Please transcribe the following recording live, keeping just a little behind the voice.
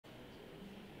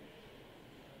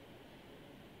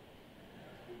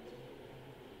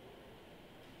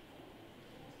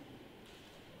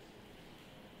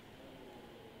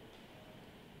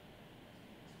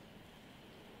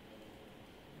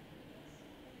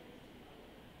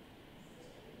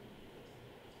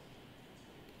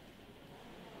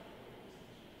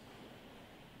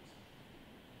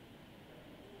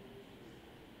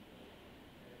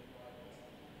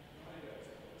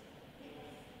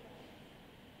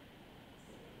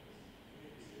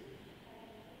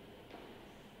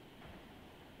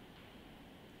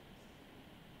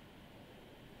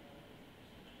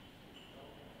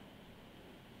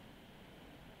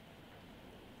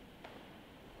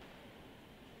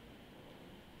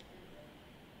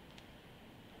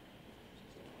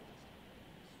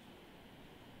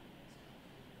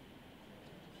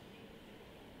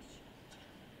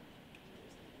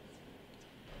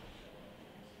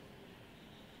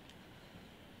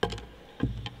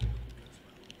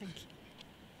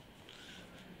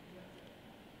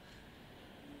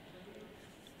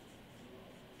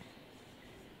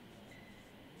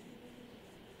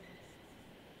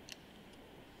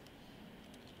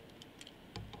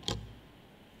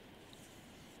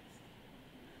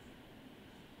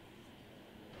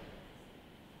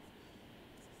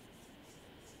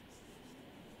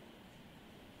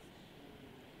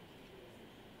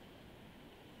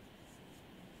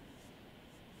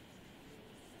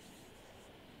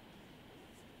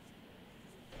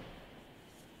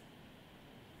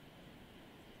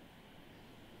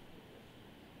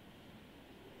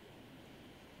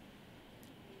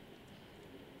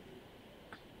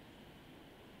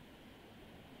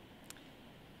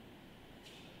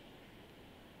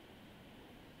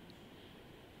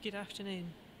Good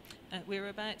afternoon. We're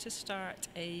about to start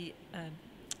a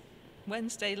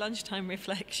Wednesday lunchtime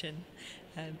reflection.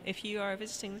 If you are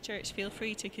visiting the church, feel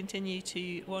free to continue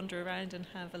to wander around and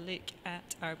have a look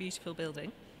at our beautiful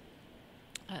building.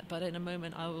 But in a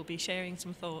moment I will be sharing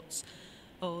some thoughts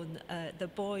on the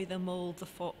boy, the mole, the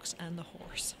fox and the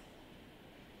horse.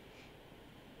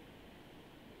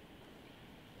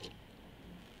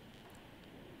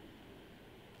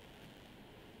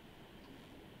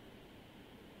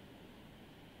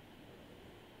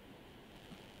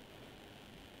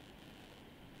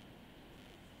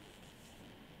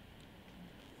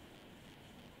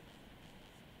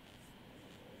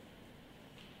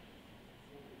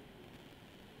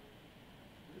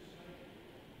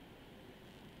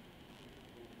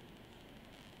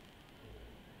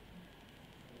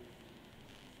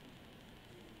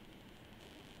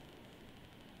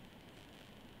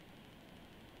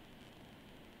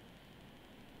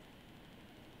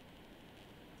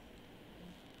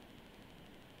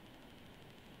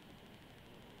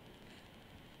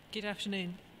 Good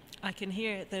afternoon. I can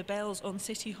hear the bells on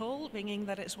City Hall ringing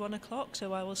that it's 1 o'clock,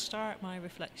 so I will start my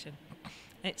reflection.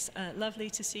 It's lovely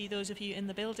to see those of you in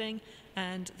the building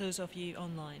and those of you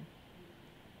online.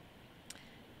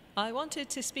 I wanted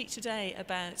to speak today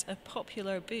about a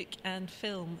popular book and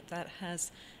film that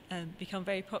has become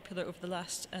very popular over the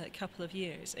last couple of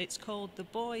years. It's called The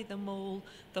Boy, the Mole,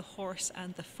 the Horse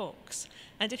and the Fox.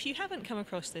 And if you haven't come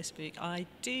across this book, I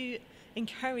do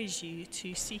encourage you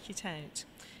to seek it out.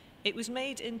 It was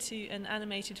made into an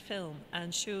animated film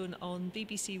and shown on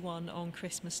BBC One on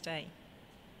Christmas Day.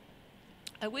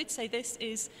 I would say this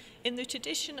is in the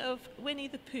tradition of Winnie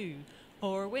the Pooh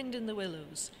or Wind in the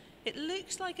Willows. It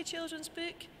looks like a children's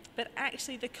book, but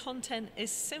actually the content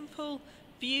is simple,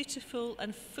 beautiful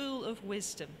and full of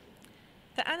wisdom.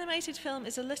 The animated film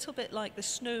is a little bit like The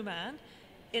Snowman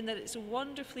in that it's a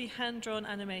wonderfully hand-drawn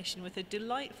animation with a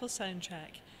delightful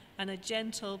soundtrack and a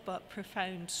gentle but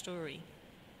profound story.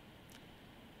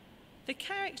 The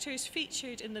characters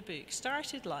featured in the book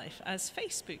started life as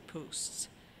Facebook posts.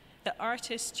 The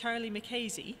artist Charlie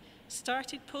Mackesy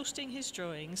started posting his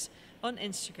drawings on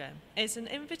Instagram as an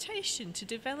invitation to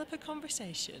develop a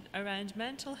conversation around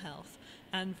mental health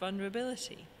and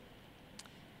vulnerability.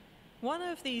 One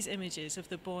of these images of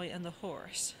the boy and the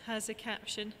horse has a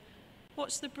caption,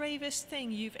 "What's the bravest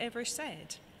thing you've ever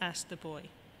said?" asked the boy.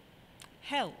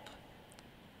 "Help,"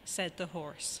 said the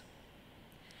horse.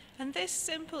 And this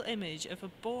simple image of a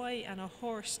boy and a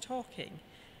horse talking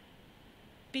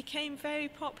became very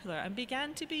popular and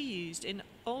began to be used in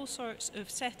all sorts of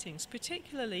settings,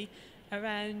 particularly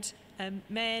around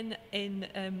men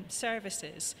in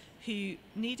services who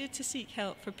needed to seek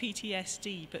help for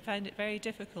PTSD but found it very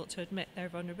difficult to admit their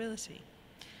vulnerability.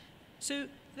 So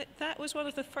that was one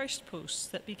of the first posts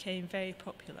that became very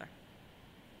popular.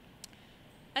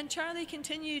 And Charlie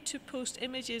continued to post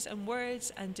images and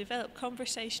words and develop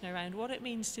conversation around what it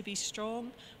means to be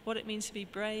strong, what it means to be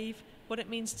brave, what it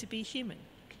means to be human.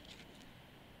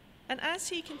 And as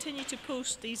he continued to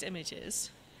post these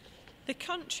images, the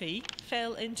country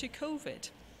fell into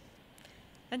COVID.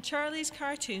 And Charlie's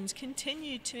cartoons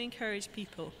continued to encourage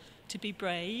people to be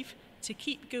brave, to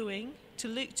keep going, to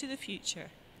look to the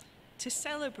future, to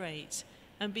celebrate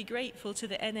and be grateful to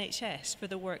the NHS for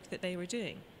the work that they were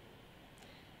doing.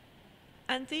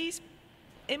 And these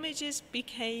images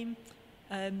became,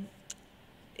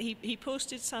 he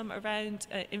posted some around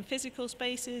in physical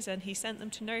spaces and he sent them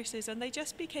to nurses, and they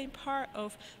just became part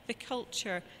of the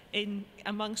culture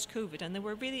amongst COVID, and they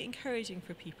were really encouraging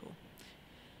for people.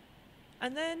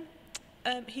 And then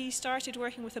he started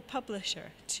working with a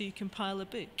publisher to compile a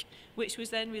book, which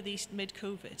was then released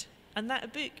mid-COVID. And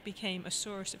that book became a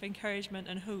source of encouragement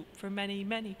and hope for many,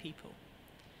 many people.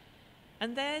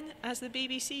 And then, as the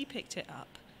BBC picked it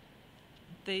up,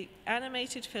 the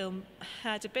animated film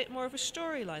had a bit more of a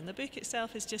storyline. The book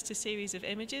itself is just a series of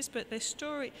images, but the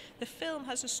film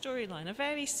has a storyline, a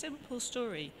very simple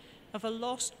story of a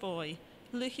lost boy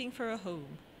looking for a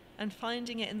home and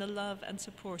finding it in the love and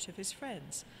support of his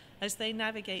friends as they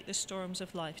navigate the storms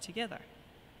of life together.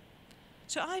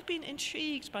 So I've been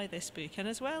intrigued by this book, and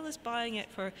as well as buying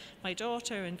it for my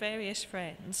daughter and various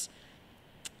friends,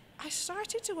 I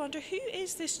started to wonder, who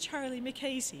is this Charlie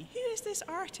Mackesy? Who is this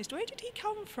artist? Where did he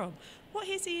come from? What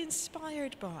is he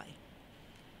inspired by?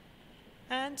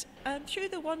 And through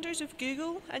the wonders of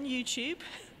Google and YouTube,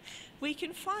 we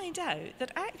can find out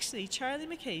that actually Charlie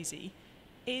Mackesy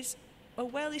is a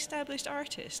well-established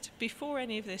artist before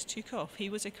any of this took off.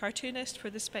 He was a cartoonist for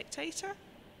The Spectator.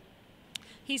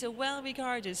 He's a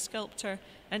well-regarded sculptor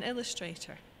and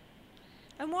illustrator.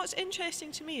 And what's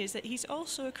interesting to me is that he's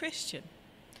also a Christian.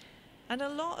 And a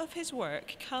lot of his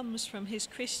work comes from his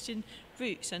Christian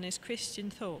roots and his Christian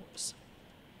thoughts.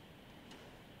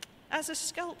 As a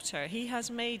sculptor, he has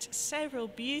made several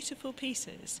beautiful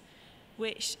pieces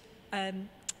which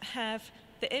have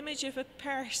the image of a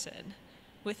person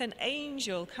with an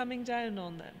angel coming down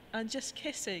on them and just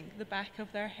kissing the back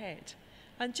of their head.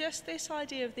 And just this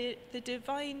idea of the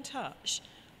divine touch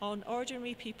on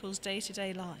ordinary people's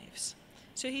day-to-day lives.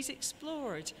 So he's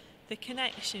explored the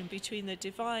connection between the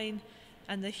divine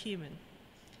and the human.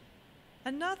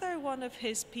 Another one of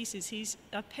his pieces, he's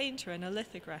a painter and a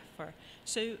lithographer,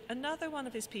 so another one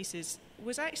of his pieces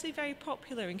was actually very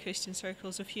popular in Christian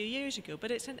circles a few years ago,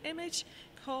 but it's an image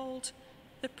called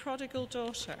The Prodigal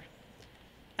Daughter.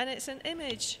 And it's an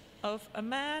image of a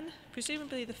man,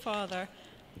 presumably the father,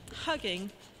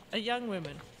 hugging a young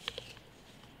woman.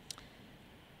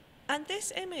 And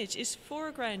this image is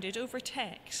foregrounded over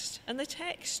text, and the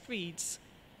text reads,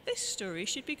 "This story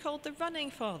should be called The Running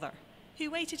Father,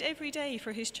 who waited every day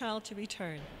for his child to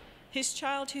return, his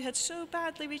child who had so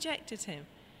badly rejected him,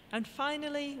 and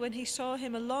finally, when he saw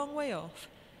him a long way off,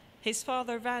 his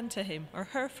father ran to him, or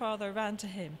her father ran to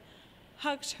him,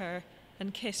 hugged her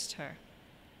and kissed her."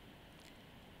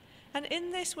 And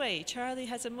in this way, Charlie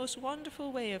has a most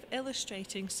wonderful way of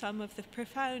illustrating some of the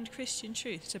profound Christian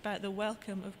truths about the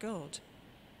welcome of God.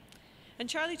 And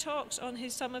Charlie talks on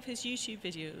some of his YouTube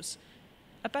videos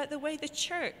about the way the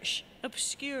church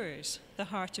obscures the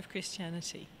heart of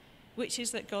Christianity, which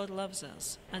is that God loves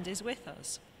us and is with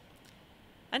us.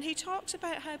 And he talks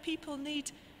about how people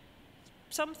need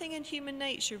something in human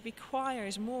nature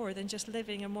requires more than just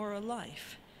living a moral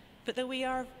life, but that we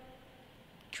are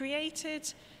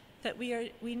created, that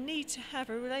we need to have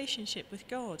a relationship with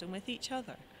God and with each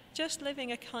other. Just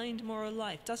living a kind moral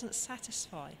life doesn't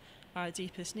satisfy our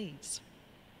deepest needs.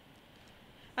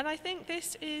 And I think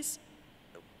this is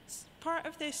part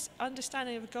of this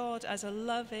understanding of God as a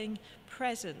loving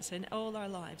presence in all our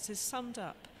lives is summed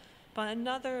up by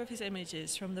another of his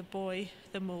images from The Boy,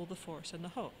 the Mole, the Horse and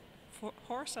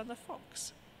the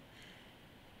Fox,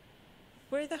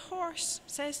 where the horse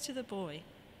says to the boy,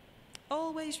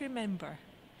 "Always remember,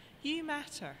 you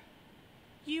matter,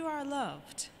 you are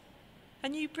loved,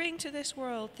 and you bring to this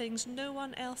world things no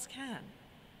one else can."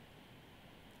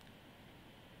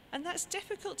 And that's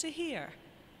difficult to hear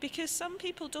because some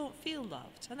people don't feel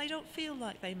loved and they don't feel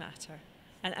like they matter.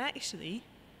 And actually,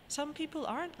 some people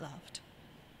aren't loved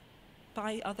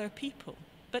by other people.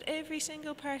 But every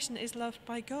single person is loved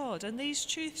by God, and these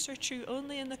truths are true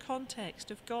only in the context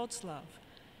of God's love.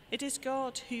 It is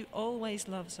God who always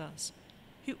loves us,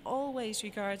 who always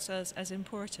regards us as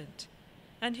important,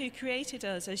 and who created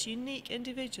us as unique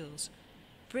individuals,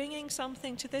 bringing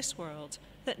something to this world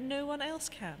that no one else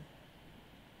can.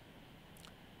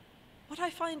 What I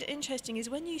find interesting is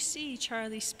when you see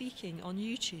Charlie speaking on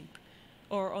YouTube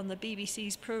or on the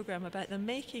BBC's programme about the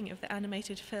making of the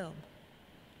animated film,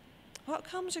 what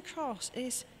comes across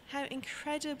is how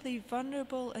incredibly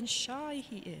vulnerable and shy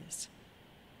he is,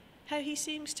 how he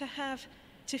seems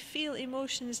to feel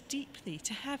emotions deeply,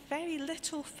 to have very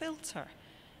little filter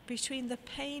between the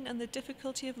pain and the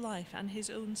difficulty of life and his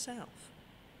own self.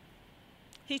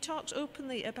 He talks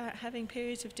openly about having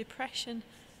periods of depression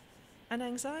and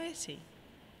anxiety.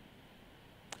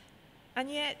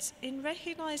 And yet, in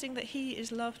recognizing that he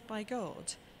is loved by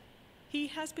God, he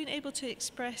has been able to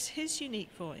express his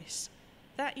unique voice,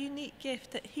 that unique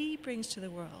gift that he brings to the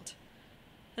world.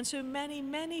 And so many,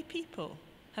 many people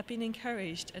have been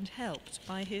encouraged and helped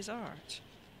by his art.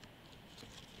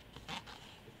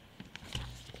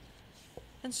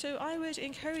 And so I would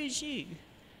encourage you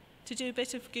to do a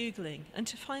bit of Googling and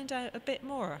to find out a bit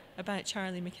more about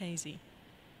Charlie Mackesy,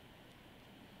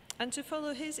 and to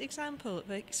follow his example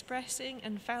of expressing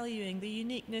and valuing the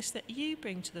uniqueness that you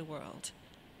bring to the world,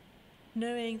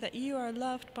 knowing that you are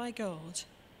loved by God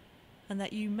and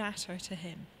that you matter to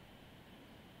him.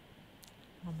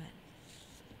 Amen.